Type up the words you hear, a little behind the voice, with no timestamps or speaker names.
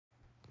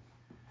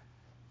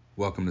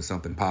Welcome to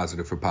Something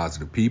Positive for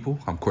Positive People.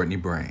 I'm Courtney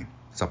Brain.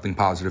 Something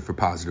Positive for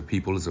Positive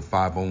People is a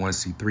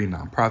 501c3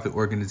 nonprofit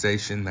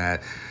organization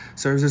that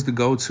serves as the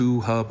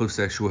go-to hub of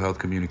sexual health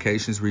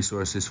communications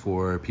resources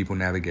for people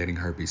navigating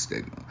herpes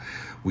stigma.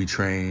 We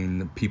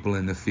train people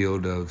in the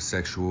field of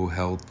sexual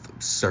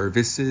health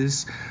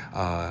services,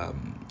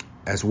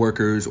 as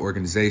workers,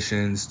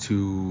 organizations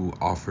to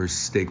offer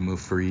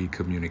stigma-free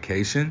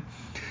communication.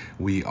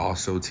 We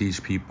also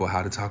teach people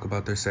how to talk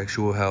about their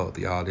sexual health.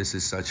 Y'all, this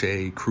is such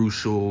a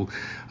crucial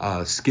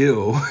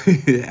skill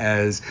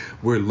as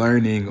we're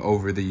learning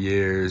over the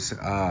years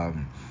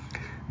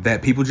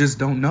that people just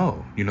don't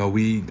know.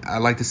 I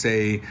like to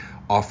say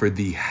offer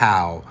the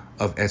how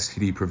of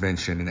STD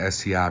prevention and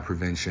STI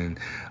prevention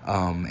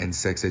and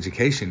sex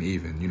education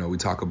even. We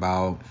talk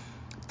about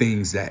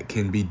things that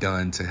can be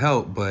done to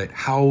help, but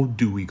how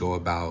do we go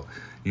about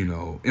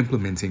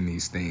implementing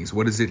these things?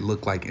 What does it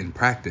look like in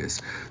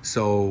practice?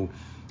 So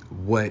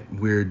what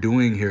we're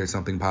doing here is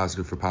Something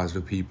Positive for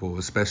Positive People,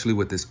 especially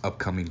with this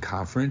upcoming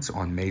conference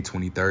on May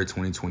 23rd,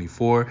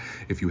 2024.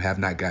 If you have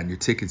not gotten your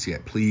tickets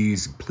yet,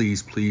 please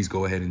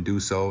go ahead and do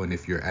so. And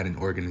if you're at an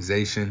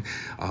organization,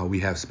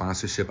 we have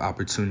sponsorship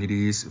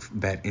opportunities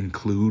that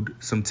include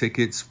some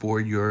tickets for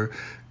your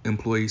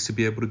employees to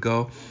be able to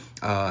go.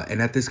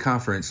 And at this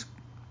conference,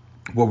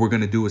 what we're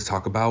going to do is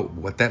talk about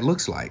what that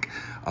looks like.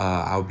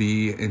 I'll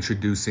be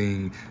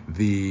introducing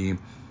the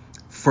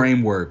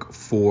framework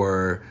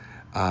for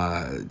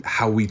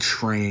how we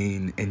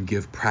train and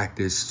give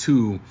practice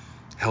to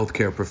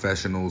healthcare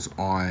professionals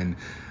on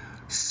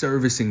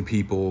servicing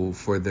people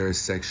for their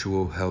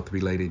sexual health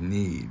related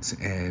needs.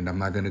 And I'm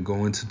not going to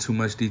go into too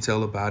much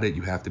detail about it.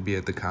 You have to be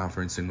at the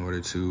conference in order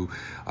to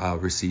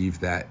receive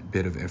that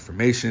bit of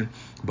information.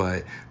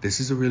 But this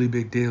is a really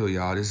big deal,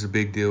 y'all. This is a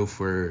big deal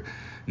for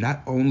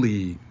not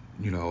only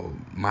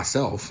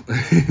myself,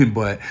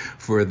 but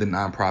for the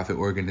nonprofit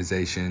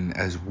organization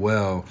as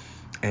well.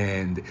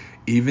 And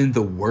even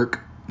the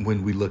work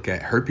when we look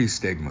at herpes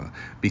stigma,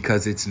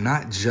 because it's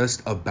not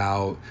just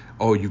about,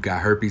 oh, you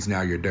got herpes,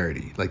 now you're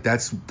dirty. Like,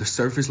 that's the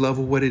surface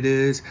level what it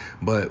is,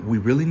 but we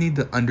really need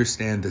to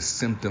understand the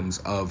symptoms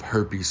of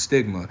herpes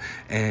stigma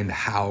and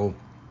how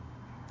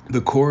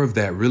the core of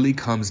that really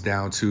comes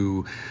down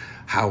to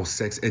how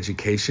sex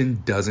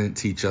education doesn't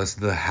teach us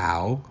the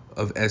how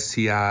of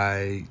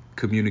STI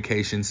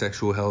communication,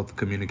 sexual health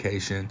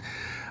communication.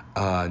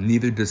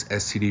 Neither does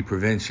STD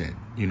prevention.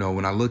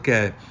 When I look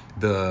at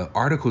the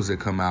articles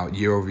that come out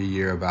year over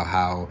year about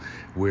how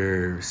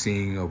we're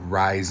seeing a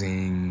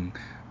rising,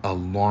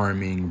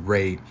 alarming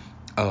rate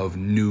of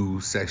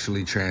new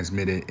sexually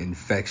transmitted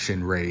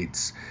infection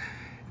rates,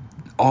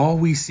 all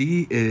we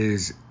see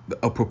is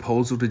a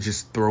proposal to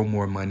just throw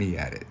more money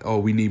at it. Oh,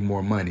 we need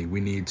more money.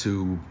 We need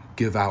to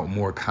give out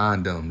more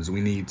condoms.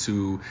 We need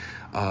to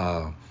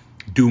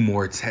do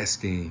more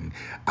testing.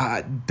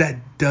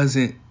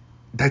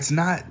 That's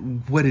not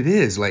what it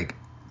is. Like,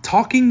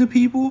 talking to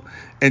people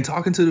and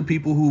talking to the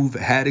people who've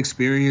had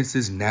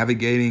experiences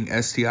navigating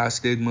STI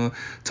stigma,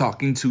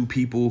 talking to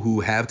people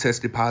who have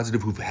tested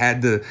positive, who've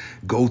had to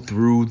go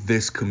through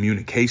this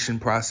communication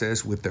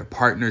process with their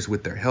partners,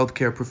 with their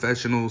healthcare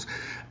professionals,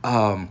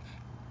 and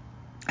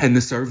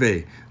the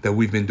survey that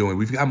we've been doing.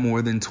 We've got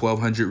more than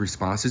 1,200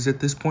 responses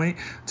at this point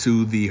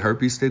to the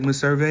herpes stigma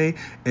survey.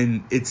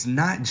 And it's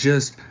not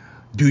just,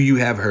 do you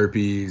have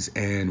herpes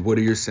and what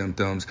are your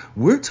symptoms?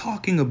 We're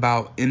talking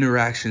about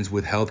interactions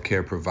with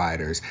healthcare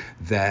providers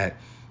that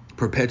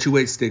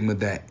perpetuate stigma,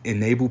 that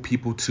enable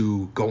people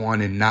to go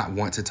on and not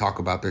want to talk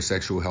about their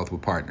sexual health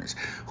with partners,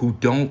 who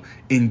don't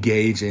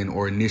engage in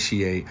or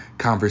initiate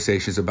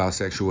conversations about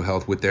sexual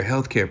health with their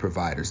healthcare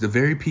providers, the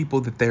very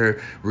people that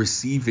they're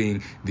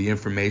receiving the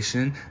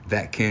information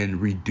that can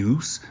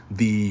reduce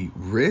the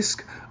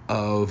risk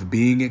of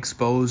being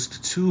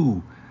exposed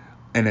to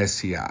an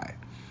STI.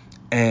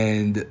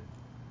 And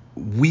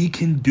we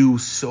can do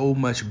so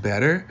much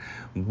better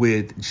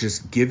with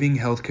just giving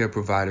healthcare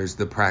providers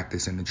the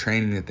practice and the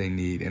training that they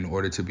need in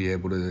order to be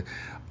able to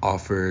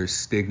offer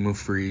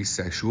stigma-free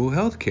sexual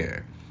health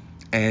care.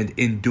 And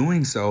in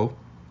doing so,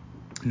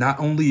 not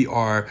only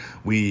are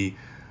we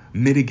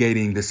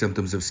mitigating the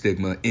symptoms of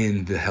stigma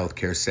in the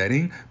healthcare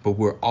setting, but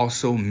we're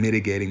also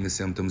mitigating the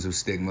symptoms of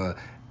stigma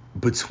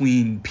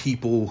between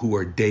people who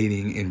are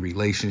dating in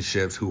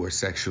relationships who are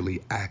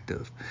sexually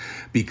active,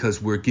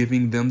 because we're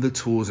giving them the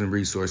tools and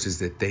resources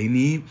that they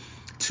need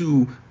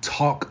to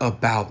talk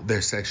about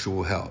their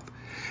sexual health.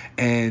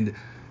 And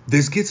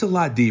this gets a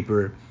lot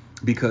deeper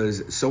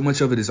because so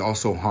much of it is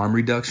also harm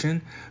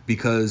reduction,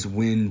 because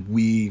when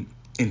we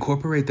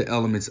incorporate the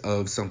elements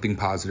of Something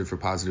Positive for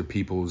Positive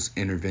People's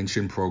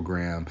intervention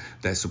program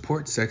that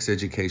supports sex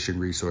education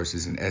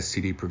resources and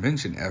STD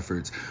prevention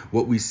efforts,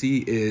 what we see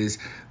is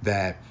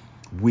that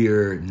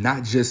we're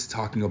not just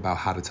talking about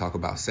how to talk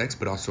about sex,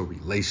 but also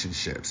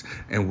relationships.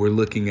 And we're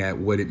looking at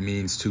what it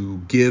means to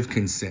give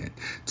consent,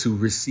 to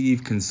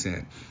receive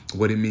consent,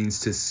 what it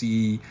means to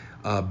see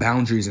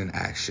boundaries in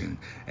action,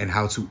 and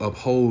how to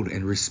uphold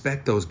and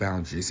respect those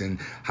boundaries, and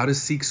how to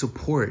seek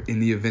support in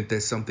the event that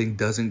something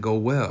doesn't go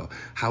well,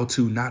 how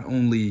to not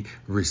only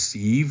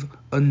receive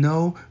a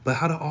no, but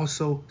how to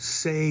also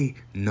say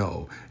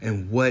no,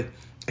 and what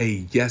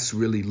a yes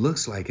really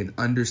looks like, and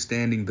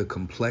understanding the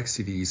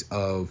complexities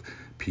of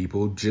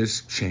people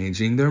just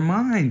changing their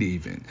mind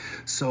even.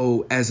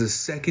 So as a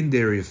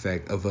secondary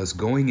effect of us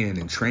going in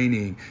and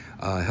training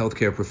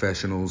healthcare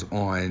professionals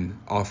on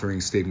offering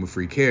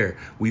stigma-free care,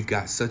 we've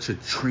got such a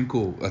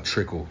trickle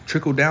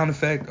down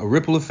effect, a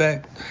ripple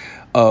effect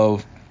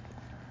of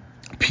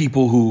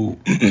people who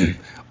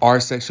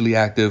are sexually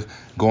active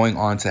going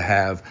on to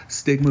have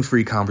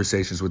stigma-free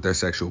conversations with their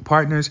sexual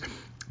partners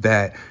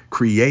that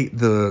create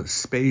the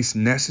space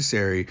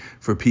necessary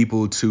for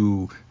people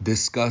to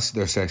discuss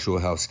their sexual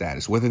health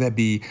status, whether that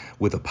be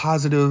with a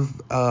positive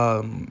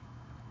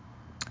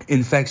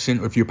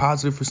infection, or if you're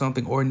positive for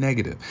something, or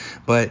negative.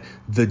 But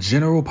the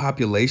general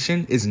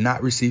population is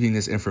not receiving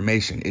this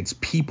information. It's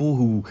people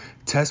who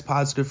test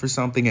positive for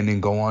something and then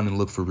go on and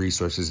look for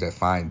resources that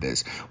find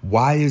this.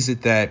 Why is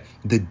it that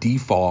the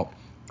default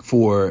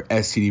for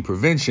STD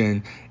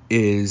prevention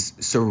is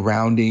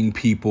surrounding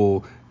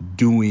people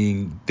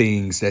doing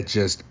things that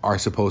just are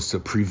supposed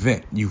to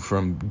prevent you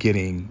from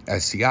getting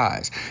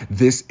STIs?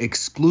 This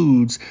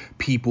excludes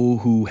people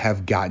who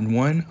have gotten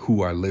one,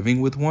 who are living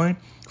with one,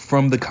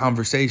 from the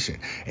conversation.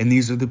 And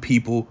these are the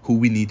people who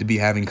we need to be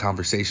having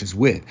conversations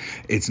with.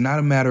 It's not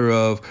a matter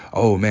of,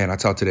 oh man, I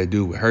talked to that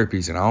dude with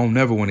herpes and I don't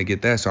never want to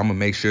get that, so I'm gonna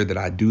make sure that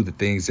I do the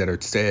things that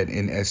are said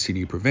in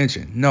STD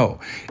prevention. No,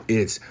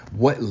 it's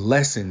what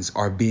lessons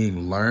are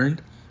being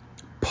learned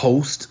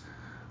post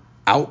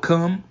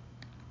outcome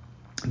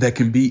that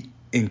can be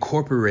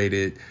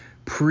incorporated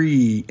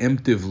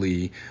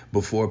preemptively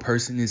before a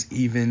person is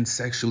even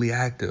sexually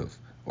active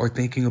or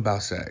thinking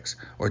about sex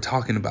or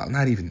talking about,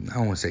 not even, I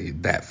don't want to say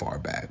that far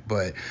back,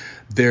 but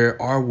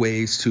there are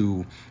ways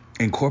to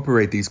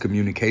incorporate these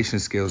communication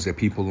skills that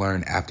people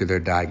learn after their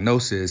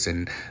diagnosis,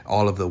 and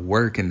all of the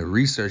work and the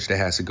research that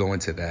has to go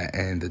into that,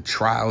 and the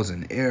trials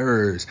and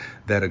errors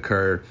that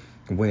occur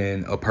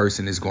when a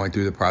person is going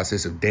through the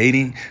process of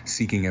dating,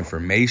 seeking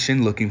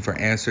information, looking for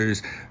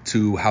answers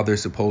to how they're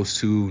supposed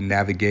to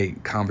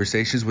navigate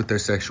conversations with their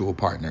sexual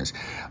partners.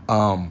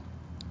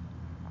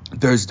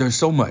 There's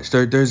so much.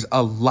 There's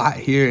a lot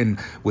here, and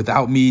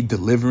without me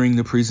delivering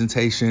the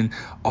presentation,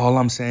 all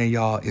I'm saying,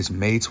 y'all, is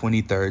May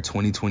 23rd,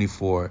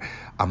 2024.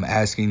 I'm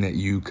asking that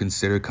you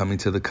consider coming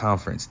to the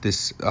conference.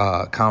 This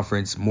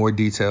conference, more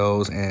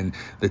details and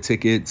the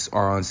tickets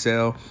are on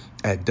sale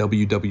at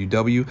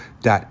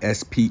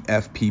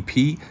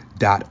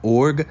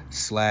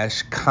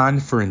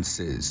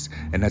www.spffpp.org/conferences.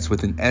 And that's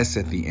with an S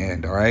at the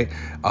end. All right.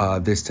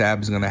 This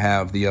tab is going to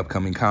have the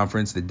upcoming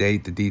conference, the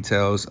date, the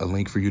details, a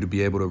link for you to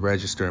be able to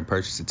register and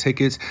purchase the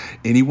tickets.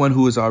 Anyone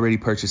who has already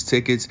purchased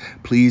tickets,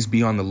 please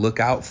be on the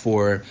lookout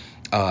for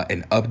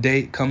an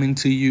update coming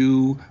to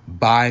you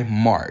by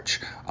March.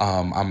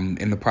 I'm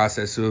in the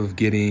process of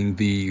getting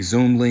the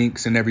Zoom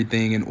links and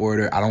everything in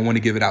order. I don't want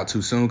to give it out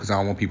too soon because I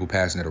don't want people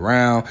passing it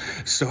around.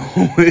 So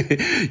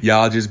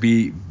y'all just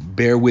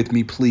bear with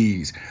me,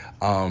 please.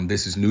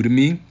 This is new to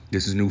me.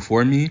 This is new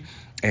for me.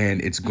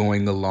 And it's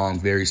going along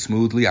very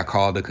smoothly. I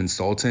called a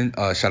consultant.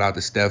 Shout out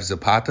to Steph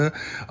Zapata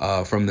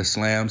from the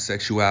SLAM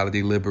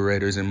Sexuality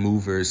Liberators and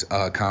Movers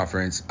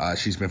conference.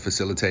 She's been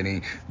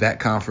facilitating that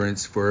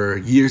conference for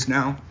years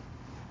now.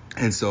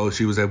 And so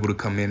she was able to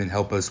come in and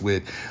help us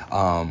with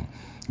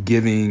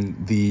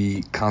giving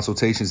the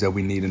consultations that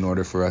we need in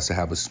order for us to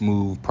have a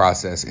smooth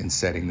process in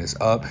setting this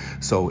up.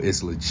 So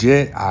it's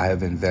legit. I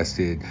have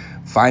invested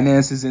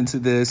finances into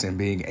this and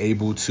being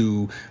able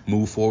to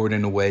move forward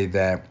in a way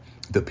that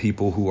the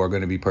people who are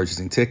going to be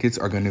purchasing tickets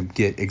are going to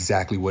get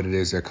exactly what it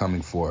is they're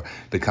coming for.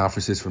 The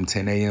conference is from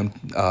 10 a.m.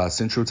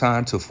 Central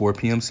Time to 4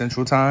 p.m.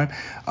 Central Time.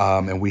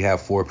 And we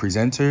have 4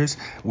 presenters.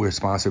 We're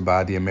sponsored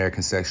by the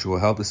American Sexual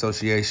Health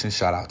Association.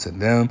 Shout out to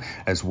them,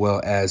 as well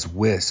as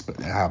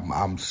WISP.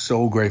 I'm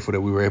so grateful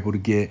that we were able to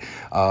get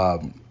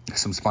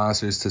some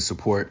sponsors to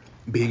support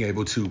being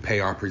able to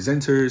pay our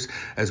presenters,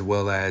 as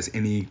well as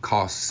any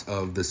costs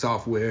of the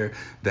software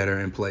that are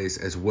in place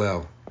as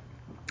well.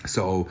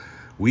 So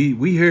we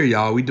here,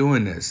 y'all. We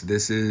doing this.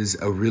 This is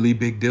a really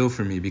big deal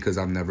for me because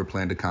I've never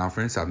planned a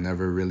conference. I've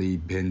never really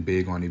been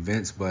big on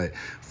events, but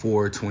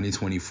for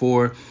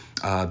 2024,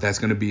 that's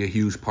going to be a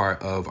huge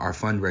part of our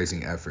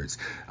fundraising efforts.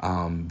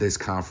 This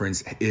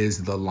conference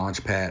is the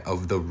launch pad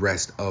of the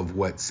rest of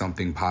what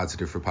Something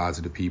Positive for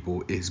Positive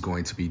People is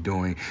going to be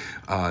doing.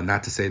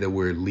 Not to say that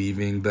we're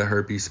leaving the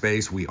herpes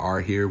space. We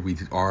are here.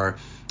 We've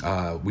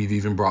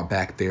even brought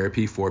back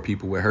therapy for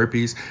people with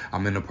herpes.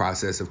 I'm in the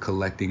process of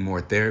collecting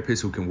more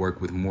therapists who can work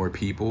with more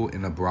people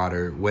in a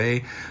broader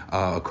way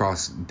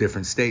across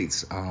different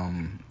states.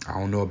 I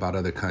don't know about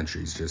other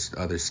countries, just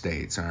other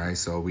states. All right.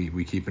 So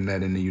we keeping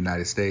that in the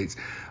United States.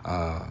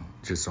 grades,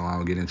 just so I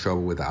don't get in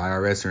trouble with the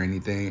IRS or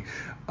anything.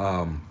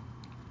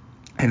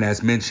 And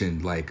as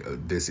mentioned, like,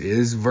 this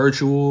is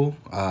virtual.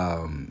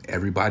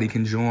 Everybody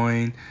can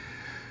join.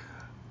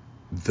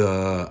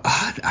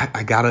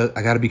 I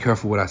gotta be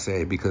careful what I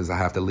say, because I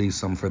have to leave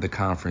some for the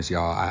conference,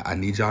 y'all. I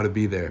need y'all to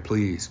be there.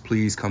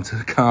 Please come to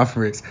the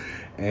conference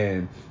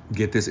and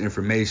get this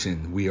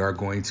information. We are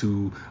going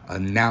to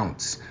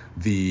announce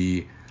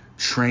the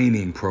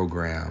training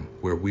program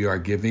where we are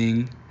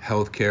giving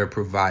healthcare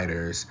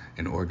providers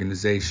and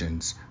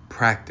organizations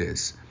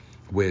practice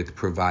with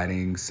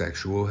providing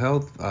sexual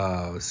health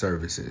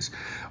services.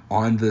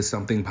 On the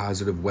Something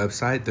Positive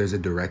website, there's a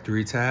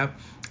directory tab,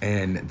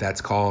 and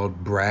that's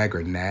called Brag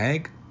or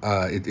Nag.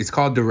 It's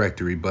called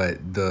Directory,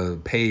 but the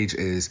page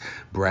is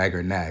Brag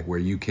or Nag, where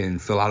you can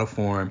fill out a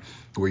form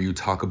where you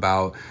talk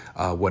about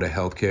what a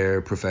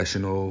healthcare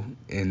professional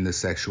in the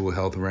sexual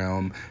health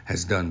realm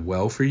has done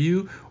well for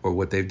you, or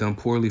what they've done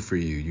poorly for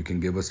you. You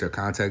can give us their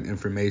contact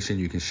information.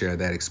 You can share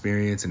that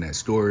experience and that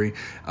story.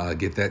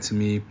 Get that to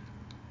me.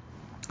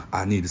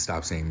 I need to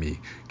stop saying me.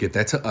 Get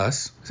that to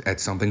us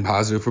at Something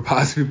Positive for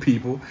Positive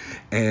People,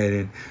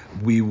 and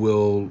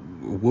we'll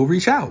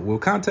reach out. We'll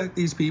contact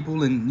these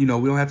people, and we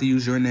don't have to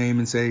use your name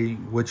and say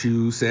what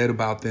you said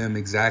about them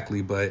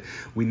exactly, but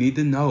we need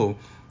to know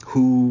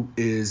who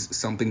is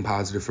Something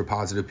Positive for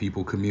Positive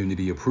People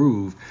community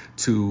approved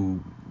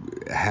to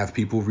have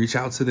people reach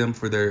out to them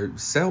for their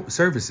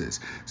services.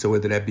 So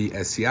whether that be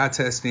STI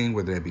testing,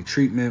 whether that be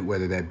treatment,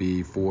 whether that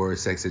be for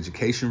sex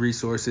education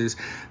resources,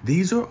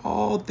 these are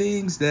all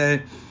things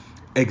that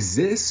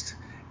exist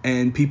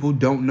and people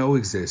don't know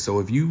exist. So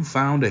if you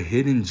found a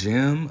hidden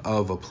gem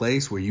of a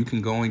place where you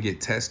can go and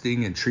get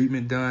testing and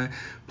treatment done,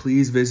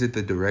 please visit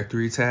the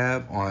directory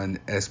tab on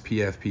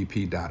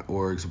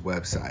SPFPP.org's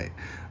website.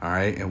 All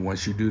right. And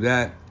once you do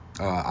that,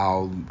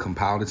 I'll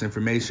compile this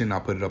information. I'll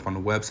put it up on the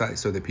website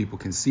so that people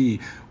can see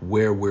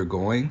where we're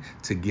going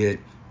to get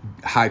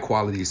high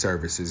quality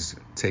services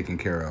taken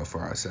care of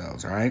for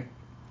ourselves. All right.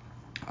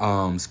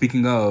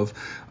 Speaking of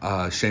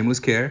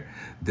Shameless Care,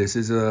 this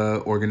is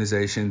a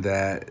organization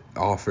that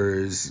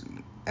offers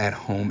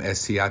at-home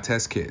STI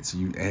test kits,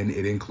 and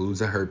it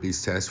includes a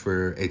herpes test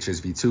for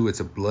HSV2. It's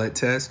a blood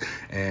test,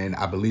 and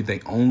I believe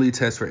they only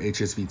test for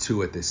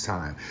HSV2 at this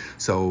time.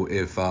 So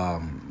if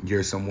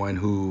you're someone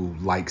who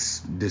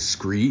likes to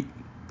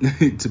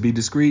be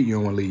discreet, you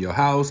don't want to leave your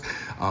house,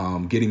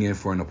 getting in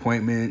for an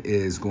appointment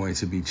is going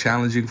to be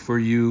challenging for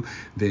you,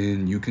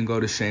 then you can go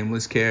to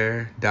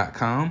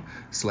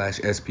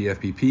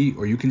shamelesscare.com/SPFPP,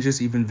 or you can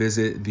just even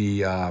visit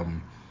the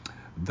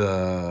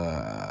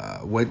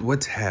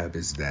what tab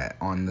is that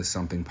on the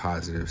Something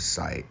Positive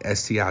site?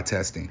 STI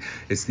testing.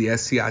 It's the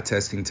STI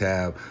testing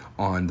tab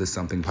on the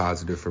Something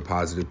Positive for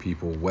Positive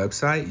People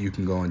website. You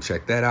can go and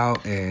check that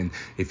out, and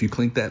if you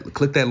click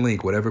that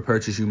link, whatever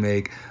purchase you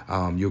make,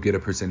 you'll get a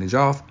percentage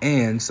off,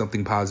 and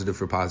Something Positive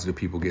for Positive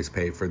People gets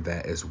paid for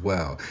that as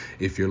well.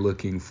 If you're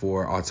looking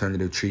for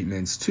alternative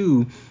treatments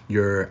to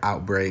your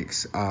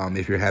outbreaks,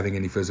 if you're having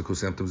any physical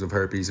symptoms of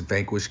herpes,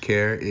 Vanquish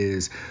Care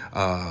is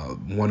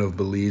one of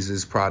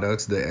Belize's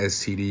products, the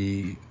STD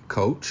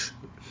Coach.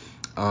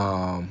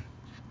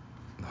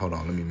 Hold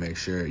on, let me make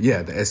sure.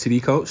 Yeah, the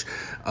STD Coach,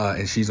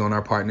 and she's on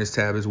our partners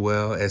tab as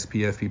well,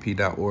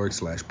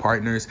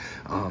 spfpp.org/partners.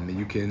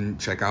 You can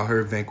check out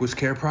her Vanquish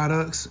Care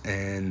products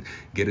and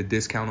get a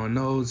discount on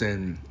those,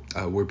 and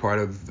we're part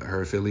of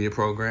her affiliate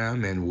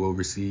program, and we'll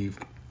receive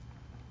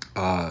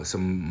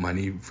some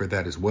money for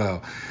that as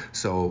well.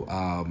 So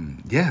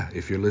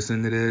if you're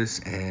listening to this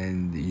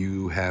and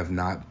you have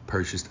not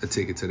purchased a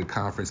ticket to the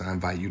conference, I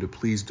invite you to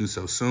please do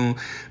so soon,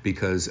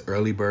 because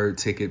early bird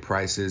ticket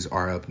prices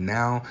are up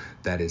now.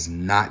 That is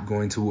not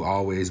going to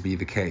always be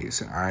the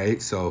case. All right.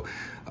 So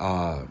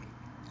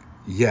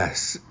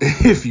yes,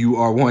 if you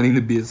are wanting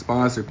to be a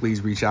sponsor,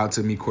 please reach out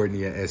to me,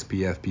 Courtney at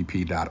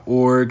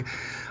spfpp.org.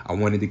 I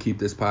wanted to keep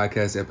this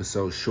podcast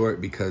episode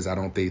short because I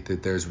don't think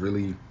that there's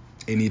really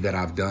any that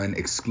I've done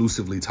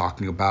exclusively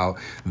talking about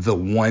the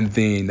one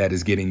thing that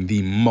is getting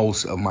the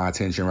most of my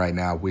attention right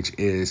now, which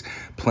is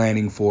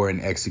planning for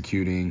and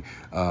executing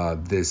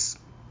this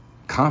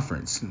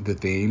conference. The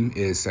theme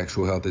is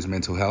Sexual Health is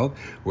Mental Health.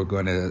 We're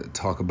going to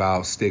talk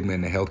about stigma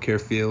in the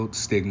healthcare field,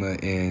 stigma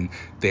in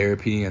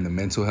therapy and the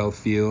mental health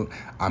field.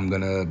 I'm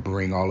going to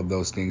bring all of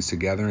those things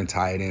together and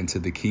tie it into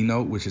the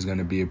keynote, which is going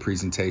to be a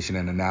presentation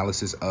and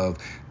analysis of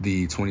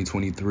the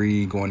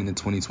 2023 going into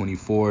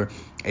 2024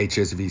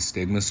 HSV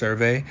stigma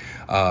survey.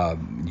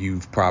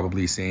 You've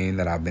probably seen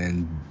that I've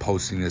been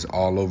posting this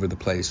all over the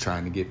place,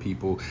 trying to get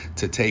people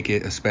to take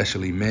it,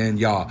 especially men.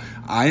 Y'all,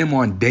 I am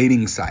on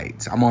dating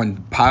sites. I'm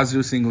on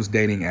Positive Singles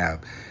dating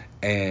app,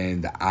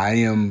 and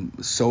I am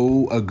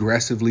so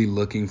aggressively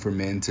looking for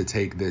men to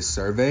take this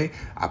survey.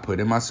 I put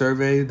in my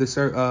survey,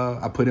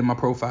 I put in my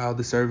profile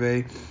the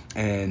survey,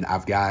 and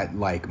I've got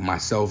like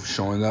myself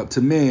showing up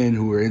to men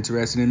who are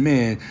interested in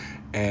men,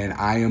 and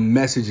I am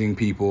messaging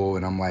people,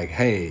 and I'm like,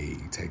 hey,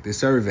 take this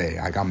survey.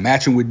 Like, I'm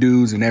matching with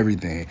dudes and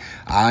everything.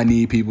 I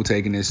need people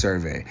taking this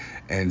survey,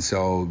 and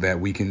so that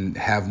we can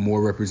have more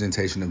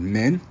representation of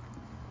men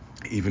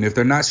Even if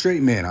they're not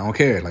straight men, I don't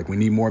care. Like, we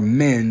need more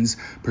men's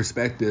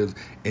perspective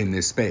in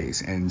this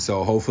space. And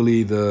so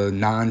hopefully the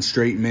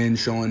non-straight men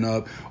showing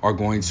up are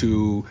going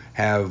to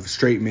have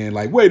straight men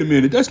like, wait a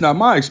minute, that's not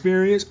my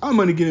experience. I'm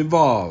going to get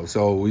involved.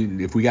 So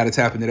if we got to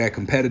tap into that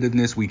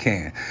competitiveness, we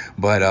can.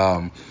 But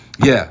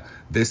yeah,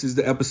 this is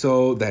the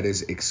episode that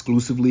is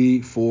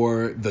exclusively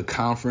for the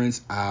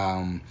conference.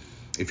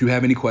 If you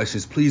have any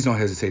questions, please don't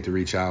hesitate to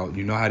reach out.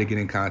 You know how to get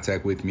in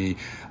contact with me.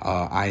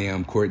 I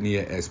am Courtney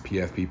at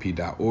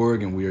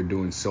SPFPP.org, and we are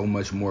doing so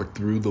much more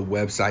through the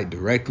website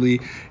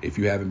directly. If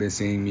you haven't been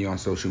seeing me on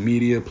social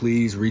media,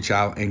 please reach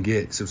out and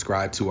get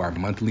subscribed to our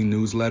monthly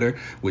newsletter,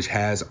 which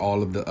has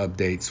all of the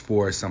updates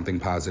for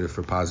Something Positive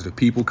for Positive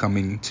People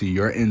coming to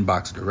your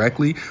inbox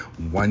directly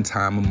 1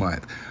 time a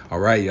month. All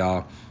right,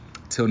 y'all.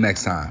 Till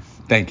next time.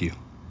 Thank you.